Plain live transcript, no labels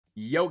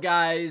Yo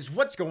guys,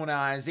 what's going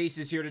on?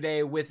 Acez here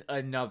today with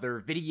another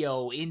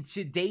video. In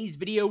today's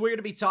video, we're going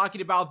to be talking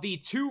about the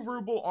 2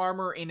 ruble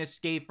armor in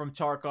Escape from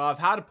Tarkov,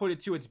 how to put it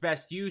to its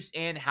best use,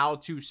 and how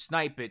to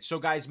snipe it. So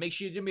guys, make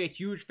sure you do me a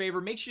huge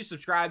favor. Make sure you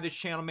subscribe to this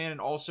channel, man,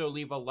 and also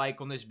leave a like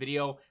on this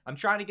video. I'm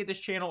trying to get this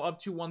channel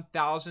up to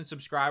 1,000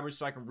 subscribers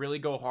so I can really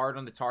go hard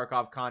on the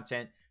Tarkov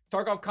content.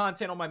 Tarkov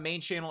content on my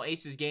main channel,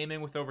 Acez-Gaming,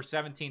 with over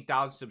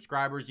 17,000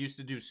 subscribers, used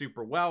to do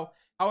super well.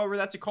 However,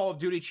 that's a Call of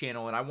Duty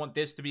channel, and I want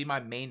this to be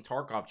my main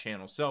Tarkov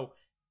channel. So,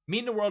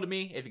 mean the world to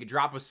me if you could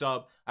drop a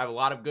sub. I have a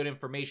lot of good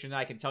information that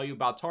I can tell you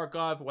about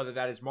Tarkov, whether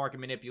that is market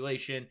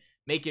manipulation,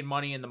 making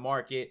money in the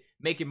market,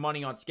 making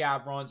money on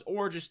scav runs,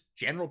 or just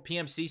general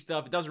PMC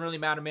stuff. It doesn't really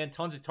matter, man.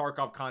 Tons of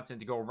Tarkov content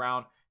to go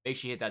around. Make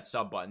sure you hit that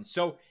sub button.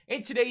 So,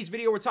 in today's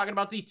video, we're talking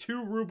about the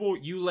 2 ruble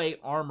ULE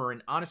armor.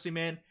 And honestly,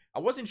 man, I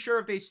wasn't sure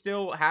if they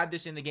still had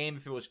this in the game,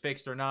 if it was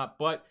fixed or not,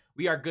 but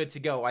we are good to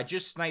go. I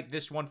just sniped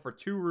this one for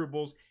 2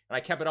 rubles, and I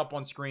kept it up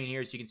on screen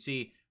here so you can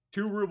see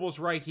 2 rubles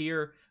right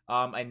here,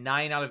 a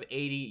 9 out of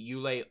 80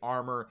 ULE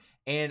armor.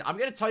 And I'm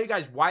going to tell you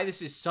guys why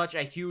this is such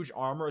a huge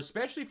armor,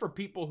 especially for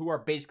people who are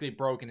basically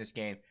broke in this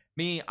game.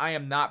 Me, I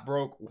am not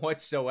broke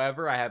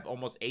whatsoever. I have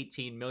almost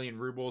 18 million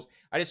rubles.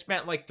 I just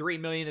spent like 3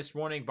 million this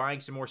morning buying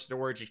some more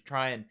storage to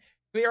try and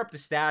clear up the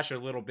stash a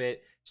little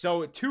bit.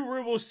 So 2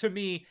 rubles to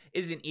me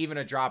isn't even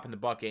a drop in the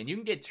bucket. And you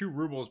can get 2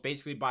 rubles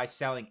basically by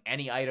selling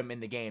any item in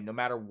the game. No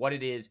matter what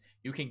it is,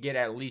 you can get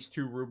at least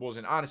 2 rubles.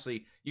 And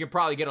honestly, you can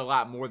probably get a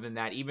lot more than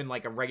that. Even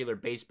like a regular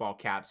baseball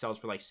cap sells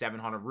for like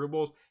 700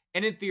 rubles.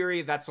 And in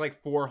theory, that's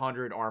like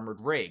 400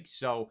 armored rigs.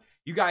 So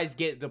you guys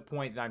get the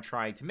point that I'm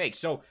trying to make.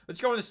 So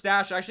let's go in the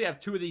stash. I actually have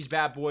 2 of these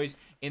bad boys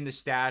in the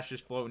stash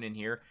just floating in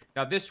here.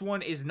 Now this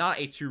one is not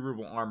a 2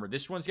 ruble armor.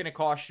 This one's going to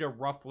cost you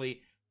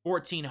roughly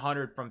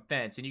 1,400 from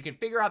Fence, and you can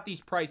figure out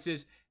these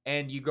prices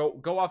and you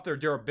go off their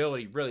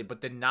durability, really.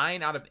 But the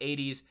 9 out of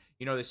 80s,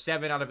 you know, the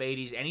 7 out of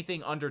 80s,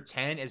 anything under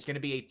 10 is going to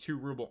be a 2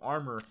 ruble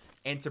armor.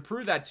 And to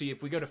prove that to you,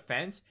 if we go to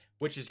Fence,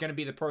 which is going to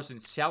be the person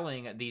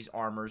selling these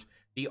armors,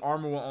 the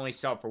armor will only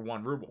sell for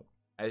 1 ruble.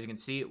 As you can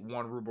see,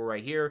 1 ruble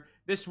right here.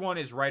 This one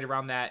is right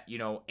around that, you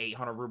know,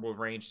 800 ruble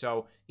range.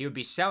 So he would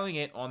be selling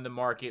it on the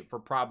market for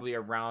probably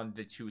around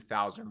the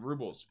 2,000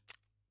 rubles.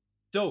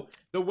 So,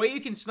 the way you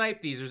can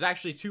snipe these, there's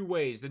actually 2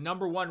 ways. The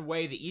number 1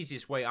 way, the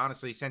easiest way,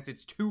 honestly, since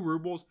it's 2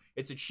 rubles,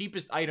 it's the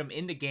cheapest item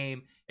in the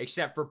game,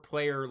 except for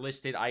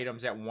player-listed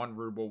items at 1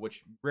 ruble,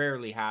 which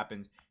rarely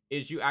happens,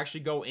 is you actually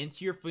go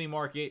into your flea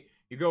market,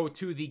 you go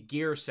to the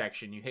gear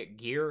section, you hit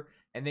gear,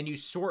 and then you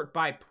sort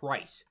by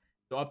price.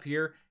 So, up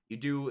here, you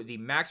do the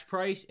max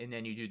price, and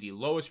then you do the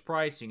lowest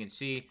price. You can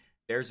see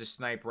there's a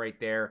snipe right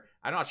there.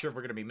 I'm not sure if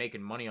we're going to be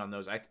making money on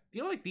those. I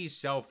feel like these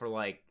sell for,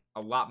 like,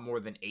 a lot more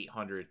than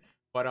 800.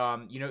 But,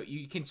 you know,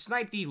 you can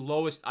snipe the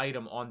lowest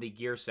item on the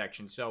gear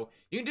section. So,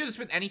 you can do this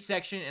with any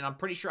section, and I'm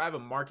pretty sure I have a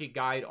market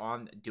guide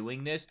on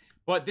doing this.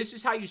 But this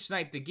is how you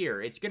snipe the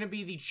gear. It's going to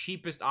be the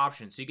cheapest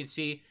option. So, you can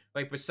see,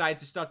 like, besides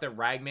the stuff that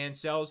Ragman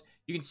sells,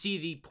 you can see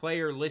the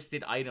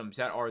player-listed items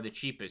that are the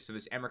cheapest. So,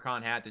 this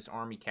Emercon hat, this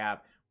army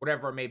cap,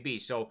 whatever it may be.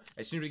 So,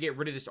 as soon as we get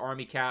rid of this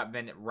army cap,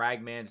 then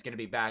Ragman's going to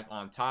be back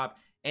on top.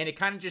 And it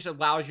kind of just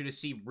allows you to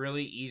see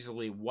really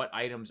easily what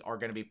items are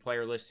going to be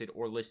player-listed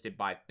or listed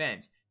by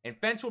Fence. And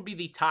Fence will be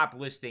the top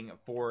listing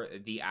for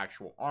the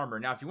actual armor.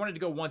 Now, if you wanted to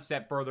go one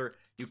step further,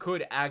 you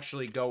could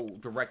actually go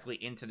directly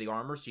into the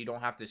armor, so you don't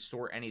have to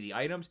sort any of the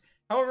items.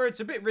 However, it's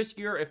a bit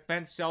riskier if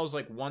Fence sells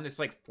like one that's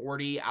like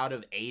 40 out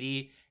of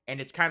 80, and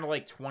it's kind of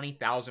like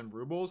 20,000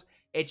 rubles.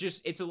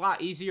 It's a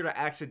lot easier to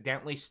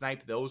accidentally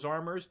snipe those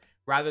armors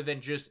rather than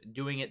just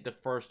doing it the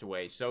first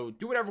way. So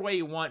do whatever way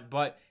you want,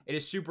 but it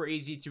is super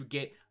easy to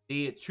get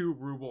the 2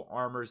 ruble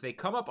armors. They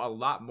come up a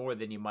lot more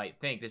than you might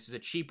think. This is a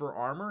cheaper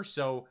armor,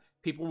 so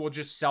people will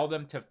just sell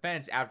them to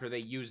Fence after they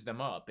use them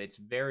up. It's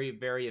very,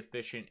 very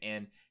efficient,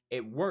 and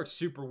it works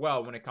super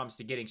well when it comes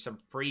to getting some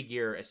free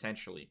gear,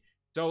 essentially.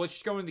 So let's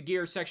just go in the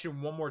gear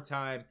section one more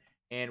time,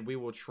 and we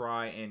will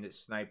try and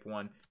snipe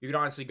one. You can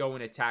honestly go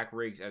and attack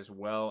rigs as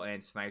well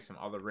and snipe some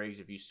other rigs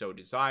if you so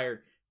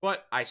desired,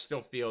 but I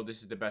still feel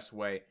this is the best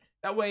way.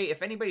 That way,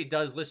 if anybody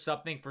does list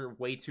something for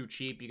way too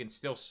cheap, you can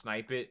still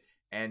snipe it.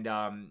 And,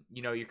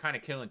 you know, you're kind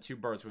of killing 2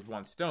 birds with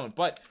 1 stone.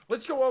 But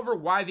let's go over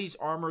why these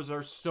armors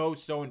are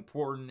so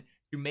important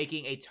to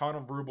making a ton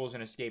of rubles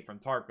in Escape from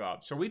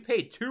Tarkov. So we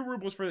paid 2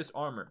 rubles for this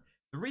armor.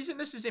 The reason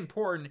this is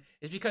important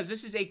is because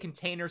this is a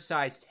container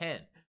size 10.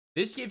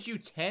 This gives you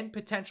 10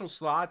 potential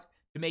slots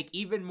to make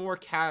even more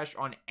cash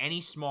on any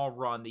small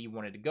run that you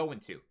wanted to go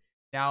into.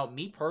 Now,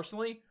 me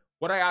personally,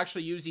 what I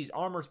actually use these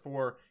armors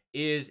for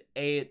is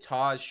a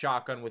Taz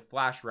shotgun with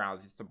flash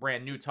rounds. It's the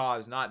brand new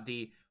Taz, not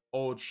the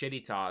old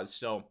shitty Taz.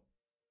 So,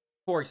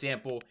 for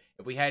example,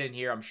 if we head in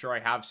here, I'm sure I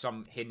have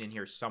some hidden in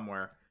here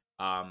somewhere.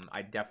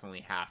 I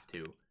definitely have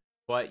to.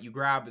 But you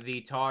grab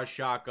the Taz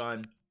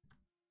shotgun,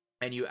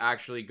 and you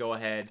actually go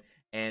ahead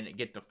and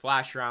get the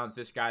flash rounds.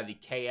 This guy, the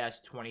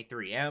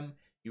KS-23M.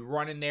 You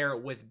run in there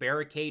with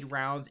barricade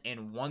rounds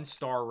and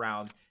 1-star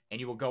round, and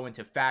you will go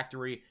into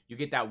factory. You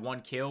get that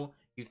 1 kill.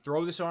 You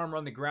throw this armor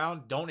on the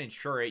ground, don't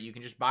insure it. You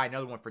can just buy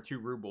another one for 2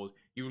 rubles.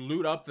 You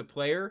loot up the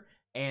player,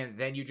 and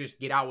then you just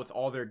get out with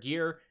all their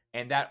gear,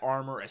 and that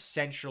armor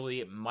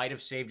essentially might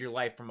have saved your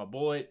life from a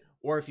bullet,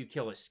 or if you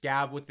kill a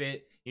scav with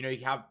it, you know,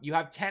 you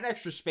have 10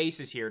 extra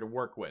spaces here to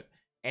work with.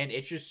 And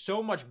it's just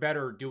so much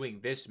better doing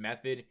this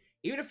method.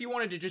 Even if you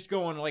wanted to just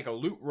go on like a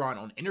loot run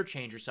on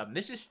interchange or something,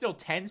 this is still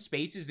 10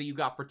 spaces that you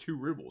got for 2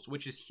 rubles,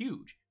 which is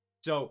huge.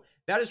 So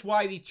that is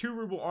why the 2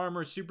 ruble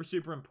armor is super,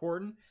 super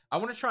important. I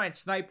want to try and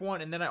snipe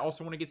one, and then I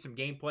also want to get some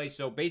gameplay.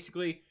 So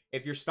basically,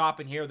 if you're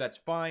stopping here, that's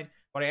fine.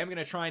 But I am going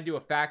to try and do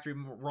a factory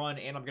run,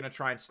 and I'm going to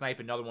try and snipe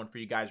another one for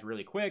you guys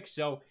really quick.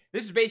 So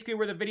this is basically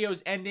where the video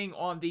is ending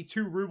on the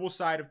 2 ruble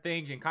side of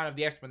things and kind of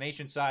the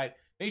explanation side.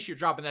 Make sure you're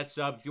dropping that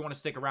sub. If you want to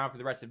stick around for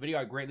the rest of the video,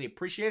 I greatly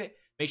appreciate it.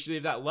 Make sure you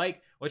leave that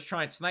like. Let's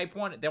try and snipe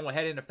one. Then we'll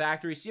head into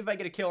factory. See if I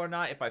get a kill or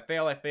not. If I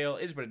fail, I fail.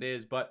 It is what it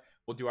is, but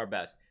we'll do our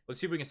best.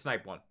 Let's see if we can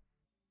snipe one.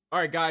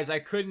 Alright guys, I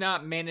could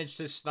not manage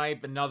to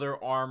snipe another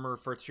armor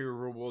for 2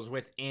 rubles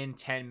within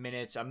 10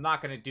 minutes. I'm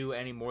not going to do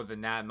any more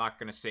than that. I'm not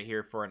going to sit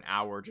here for an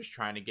hour just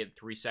trying to get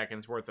 3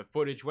 seconds worth of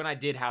footage when I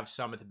did have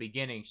some at the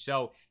beginning.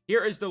 So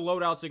here is the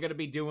loadouts I'm going to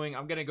be doing.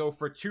 I'm going to go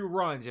for 2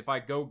 runs. If I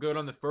go good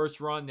on the first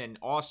run, then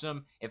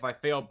awesome. If I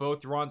fail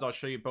both runs, I'll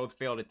show you both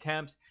failed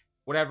attempts.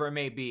 Whatever it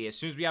may be. As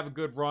soon as we have a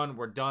good run,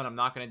 we're done. I'm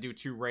not going to do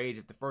 2 raids.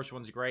 If the first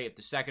one's great, if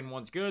the second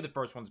one's good, the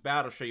first one's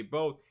bad, I'll show you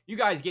both. You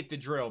guys get the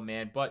drill,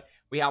 man. But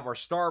we have our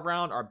star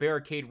round, our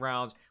barricade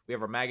rounds. We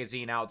have our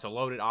magazine out to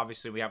load it.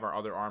 Obviously, we have our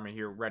other armor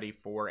here ready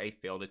for a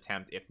failed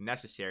attempt if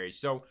necessary.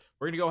 So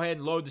we're going to go ahead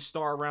and load the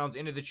star rounds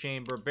into the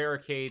chamber,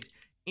 barricades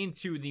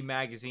into the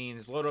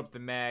magazines, load up the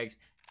mags,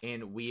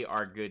 and we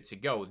are good to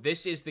go.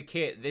 This is the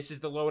kit. This is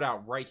the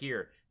loadout right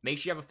here. Make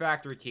sure you have a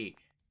factory key.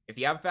 If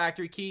you have a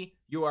factory key,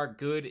 you are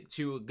good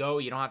to go.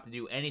 You don't have to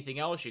do anything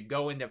else. You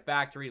go into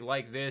factory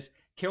like this,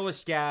 kill a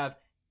scav,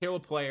 kill a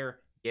player,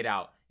 get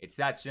out. It's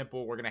that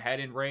simple. We're going to head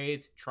in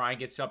raids, try and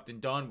get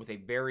something done with a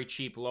very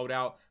cheap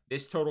loadout.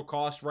 This total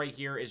cost right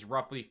here is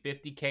roughly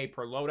 50k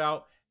per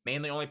loadout,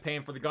 mainly only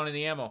paying for the gun and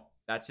the ammo.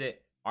 That's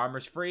it.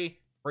 Armor's free,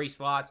 free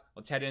slots.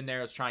 Let's head in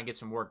there. Let's try and get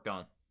some work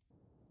done.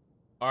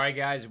 Alright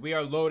guys, we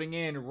are loading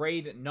in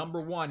raid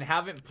number 1.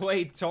 Haven't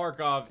played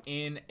Tarkov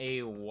in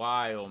a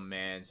while,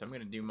 man. So I'm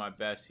going to do my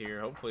best here.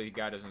 Hopefully the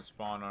guy doesn't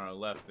spawn on our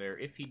left there.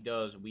 If he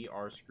does, we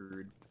are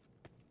screwed.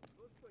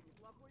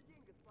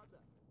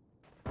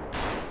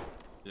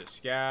 The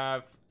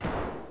scav.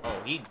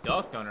 Oh, he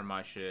ducked under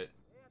my shit.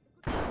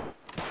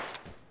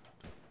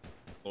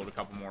 Load a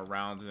couple more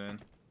rounds in.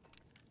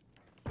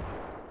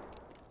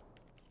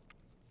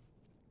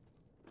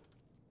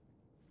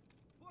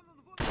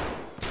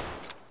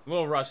 A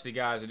little rusty,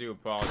 guys. I do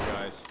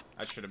apologize.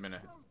 That should have been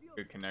a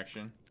good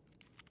connection.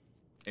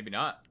 Maybe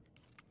not.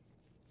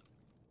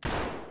 Nah,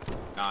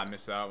 I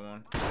missed that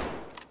one.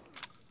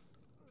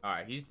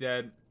 Alright, he's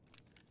dead.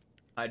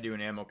 I do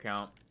an ammo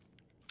count.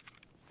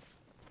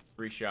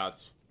 3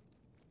 shots.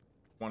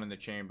 1 in the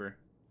chamber.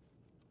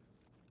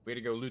 We had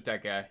to go loot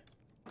that guy.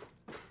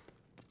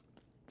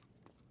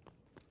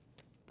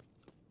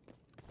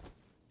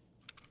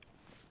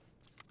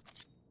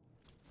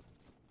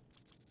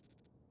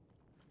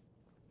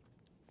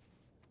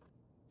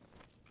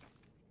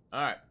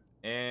 Alright,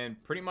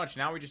 and pretty much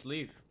now we just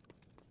leave.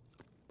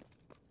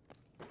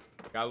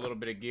 Got a little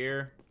bit of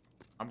gear.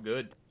 I'm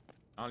good.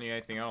 I don't need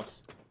anything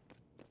else.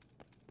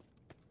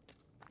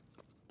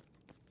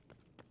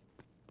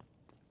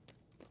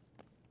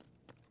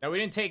 Now, we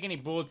didn't take any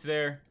bullets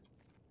there.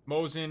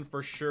 Mosin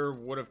for sure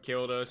would have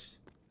killed us.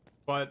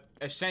 But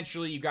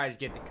essentially, you guys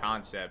get the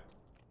concept.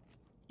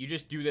 You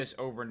just do this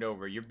over and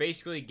over. You're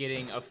basically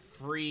getting a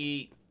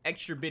free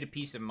extra bit of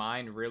peace of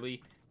mind,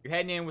 really. You're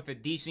heading in with a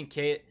decent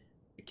kit.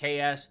 The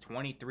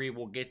KS-23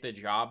 will get the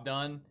job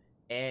done.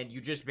 And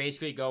you just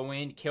basically go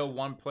in, kill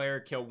 1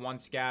 player, kill 1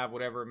 scav,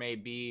 whatever it may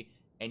be,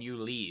 and you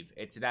leave.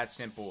 It's that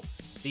simple.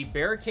 The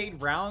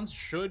barricade rounds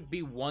should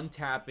be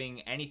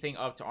one-tapping anything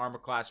up to armor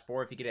class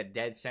 4 if you get a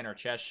dead center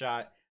chest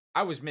shot.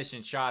 I was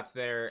missing shots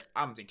there.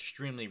 I'm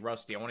extremely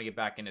rusty. I want to get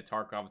back into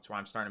Tarkov. That's why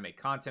I'm starting to make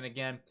content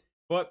again.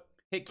 But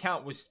hit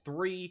count was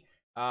 3.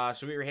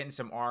 So we were hitting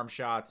some arm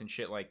shots and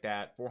shit like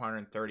that.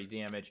 430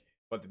 damage.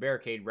 But the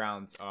barricade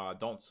rounds,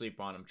 don't sleep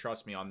on them.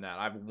 Trust me on that.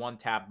 I've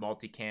one-tap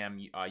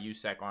multicam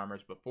USEC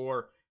armors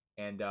before.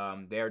 And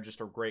they're just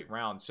a great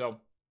round. So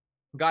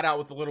got out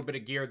with a little bit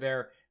of gear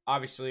there.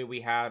 Obviously,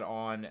 we had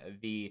on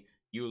the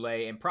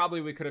Ulay, and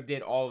probably we could have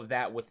did all of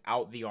that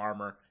without the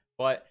armor,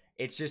 but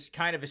it's just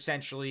kind of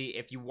essentially,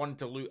 if you wanted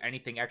to loot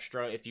anything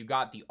extra, if you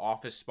got the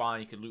office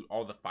spawn, you could loot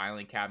all the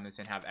filing cabinets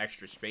and have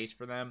extra space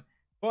for them.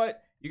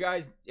 But you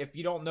guys, if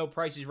you don't know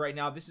prices right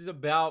now, this is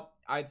about,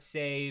 I'd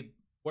say,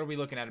 what are we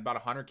looking at?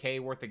 About 100k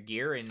worth of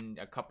gear in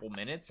a couple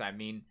minutes. I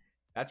mean,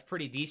 that's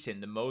pretty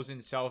decent. The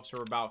Mosin selves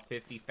for about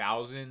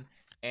 50,000.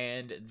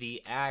 And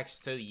the axe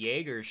to the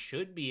Jaeger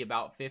should be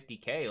about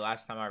 50k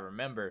last time I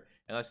remember,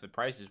 unless the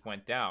prices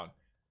went down.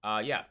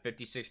 Yeah,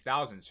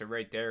 56,000. So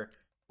right there,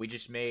 we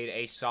just made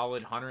a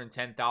solid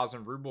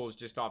 110,000 rubles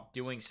just off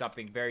doing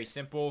something very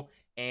simple.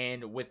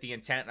 and with the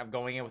intent of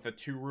going in with a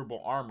 2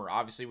 ruble armor.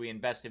 Obviously, we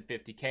invested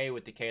 50K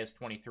with the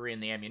KS-23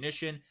 and the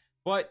ammunition,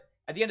 but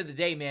at the end of the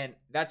day, man,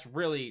 that's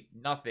really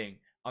nothing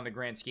on the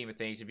grand scheme of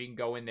things if you can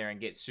go in there and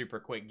get super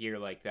quick gear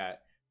like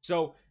that.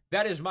 So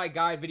that is my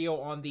guide video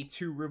on the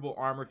 2 ruble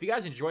armor. If you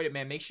guys enjoyed it,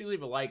 man, make sure you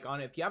leave a like on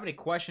it. If you have any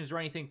questions or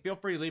anything, feel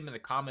free to leave them in the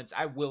comments.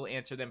 I will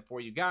answer them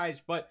for you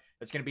guys, but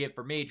that's going to be it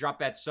for me. Drop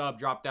that sub,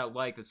 drop that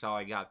like. That's all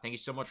I got. Thank you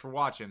so much for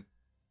watching.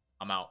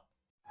 I'm out.